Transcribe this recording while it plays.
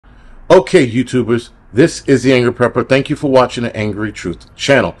Okay, YouTubers, this is the Angry Prepper. Thank you for watching the Angry Truth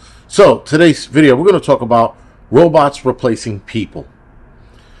channel. So, today's video, we're going to talk about robots replacing people.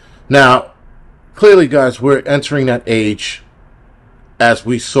 Now, clearly, guys, we're entering that age, as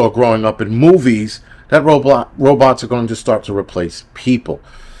we saw growing up in movies, that robots are going to start to replace people.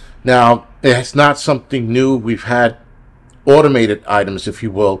 Now, it's not something new. We've had automated items, if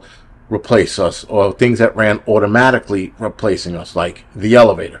you will, replace us, or things that ran automatically replacing us, like the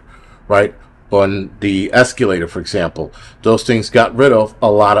elevator. Right? On the escalator, for example, those things got rid of a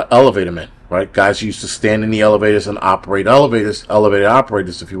lot of elevator men, right? Guys used to stand in the elevators and operate elevators, elevator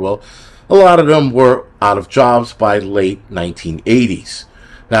operators, if you will. A lot of them were out of jobs by late 1980s.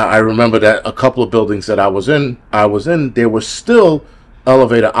 Now, I remember that a couple of buildings that I was in, there were still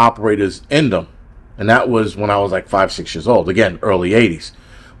elevator operators in them. And that was when I was like 5, 6 years old. Again, early 80s.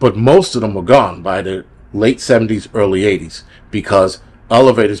 But most of them were gone by the late 70s, early 80s, because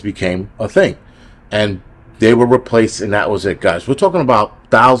elevators became a thing, and they were replaced, and that was it, guys. We're talking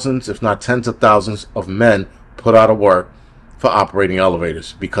about thousands, if not tens of thousands, of men put out of work for operating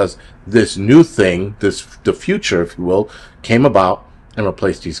elevators, because this new thing, the future, if you will, came about and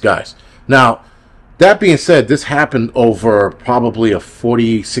replaced these guys. Now, that being said, this happened over probably a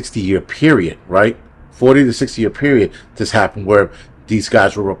 40, 60-year period, right? 40 to 60-year period, this happened where these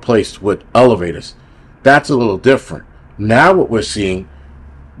guys were replaced with elevators. That's a little different. Now what we're seeing,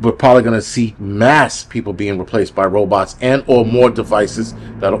 we're probably going to see mass people being replaced by robots and or more devices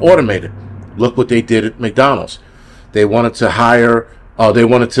that are automated. Look what they did at McDonald's. They wanted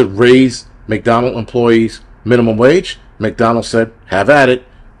to raise McDonald's employees' minimum wage. McDonald's said, have at it.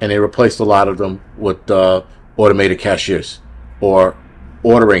 And they replaced a lot of them with automated cashiers, or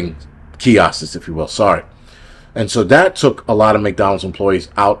ordering kiosks, if you will. Sorry. And so that took a lot of McDonald's employees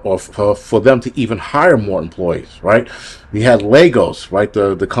out, or for them to even hire more employees, right? We had Legos, right?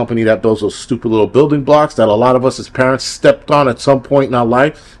 The company that builds those stupid little building blocks that a lot of us as parents stepped on at some point in our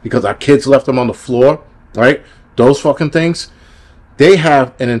life because our kids left them on the floor, right? Those fucking things. They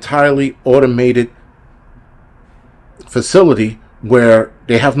have an entirely automated facility where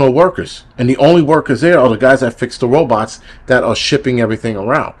they have no workers. And the only workers there are the guys that fix the robots that are shipping everything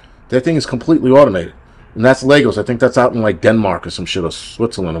around. That thing is completely automated. And that's Legos. I think that's out in like Denmark or some shit, or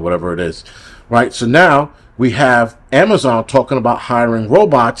Switzerland, or whatever it is. Right? So now we have Amazon talking about hiring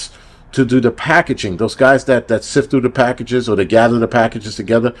robots to do the packaging. Those guys that sift through the packages, or they gather the packages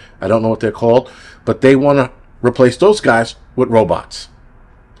together. I don't know what they're called. But they want to replace those guys with robots.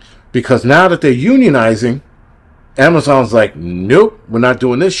 Because now that they're unionizing, Amazon's like, nope, we're not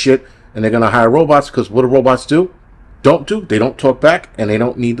doing this shit. And they're going to hire robots, because what do robots do? They don't talk back, and they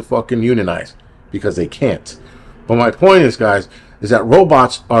don't need to fucking unionize. Because they can't. But my point is, guys, is that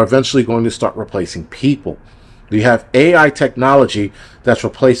robots are eventually going to start replacing people. We have AI technology that's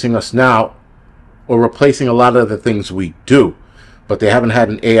replacing us now, or replacing a lot of the things we do. But they haven't had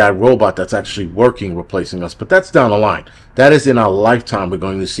an AI robot that's actually working, replacing us. But that's down the line. That is in our lifetime. We're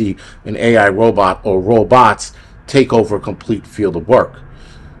going to see an AI robot, or robots, take over a complete field of work.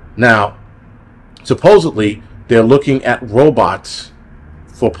 Now, supposedly, they're looking at robots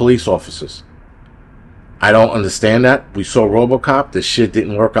for police officers. I don't understand that. We saw RoboCop. This shit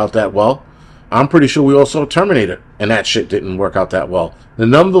didn't work out that well. I'm pretty sure we also saw Terminator, and that shit didn't work out that well. And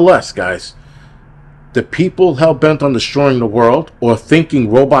nonetheless, guys, the people hell-bent on destroying the world, or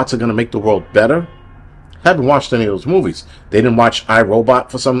thinking robots are going to make the world better, haven't watched any of those movies. They didn't watch iRobot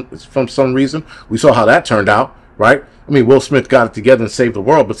for some reason. We saw how that turned out, right? I mean, Will Smith got it together and saved the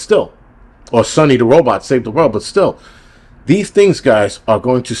world, but still. Or Sonny the Robot saved the world, but still. These things, guys, are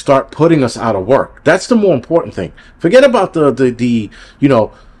going to start putting us out of work. That's the more important thing. Forget about the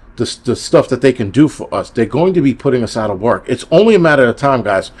stuff that they can do for us. They're going to be putting us out of work. It's only a matter of time,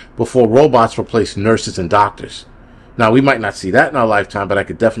 guys, before robots replace nurses and doctors. Now, we might not see that in our lifetime, but I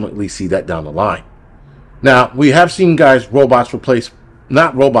could definitely see that down the line. Now, we have seen, guys, robots replace,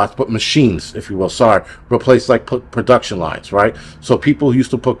 not robots, but machines, if you will, replace like production lines, right? So people who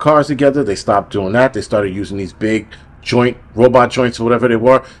used to put cars together, they stopped doing that. They started using these big robot joints, or whatever they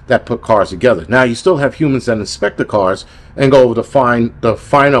were, that put cars together. Now you still have humans that inspect the cars and go over the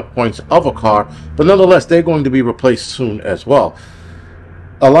finer points of a car, but nonetheless, they're going to be replaced soon as well.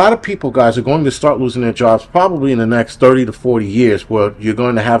 A lot of people, guys, are going to start losing their jobs probably in the next 30 to 40 years, where you're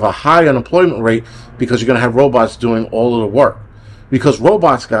going to have a high unemployment rate because you're going to have robots doing all of the work. Because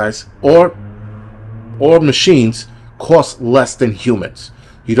robots, guys, or machines, cost less than humans.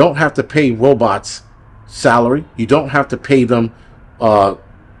 You don't have to pay robots salary. You don't have to pay them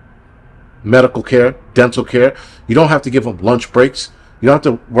medical care, dental care. You don't have to give them lunch breaks. You don't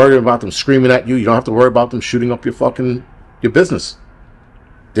have to worry about them screaming at you. You don't have to worry about them shooting up your business.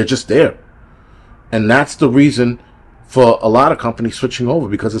 They're just there. And that's the reason for a lot of companies switching over,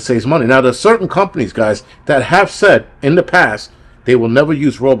 because it saves money. Now, there's certain companies, guys, that have said in the past they will never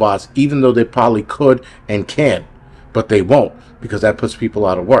use robots, even though they probably could and can. But they won't, because that puts people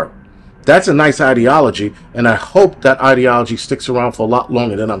out of work. That's a nice ideology, and I hope that ideology sticks around for a lot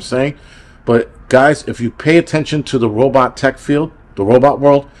longer than I'm saying. But, guys, if you pay attention to the robot tech field, the robot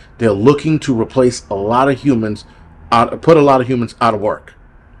world, they're looking to replace a lot of humans, put a lot of humans out of work.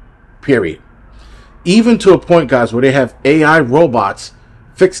 Period. Even to a point, guys, where they have AI robots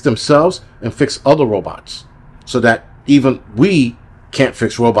fix themselves and fix other robots, so that even we can't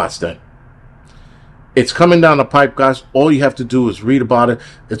fix robots then. It's coming down the pipe, guys. All you have to do is read about it.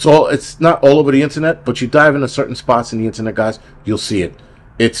 It's not all over the internet, but you dive into certain spots in the internet, guys, you'll see it.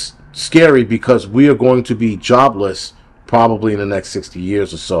 It's scary because we are going to be jobless probably in the next 60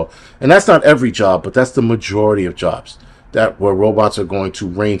 years or so. And that's not every job, but that's the majority of jobs where robots are going to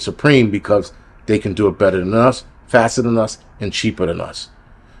reign supreme, because they can do it better than us, faster than us, and cheaper than us.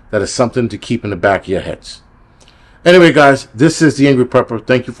 That is something to keep in the back of your heads. Anyway, guys, this is the Angry Prepper.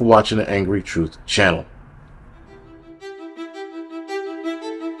 Thank you for watching the Angry Truth channel.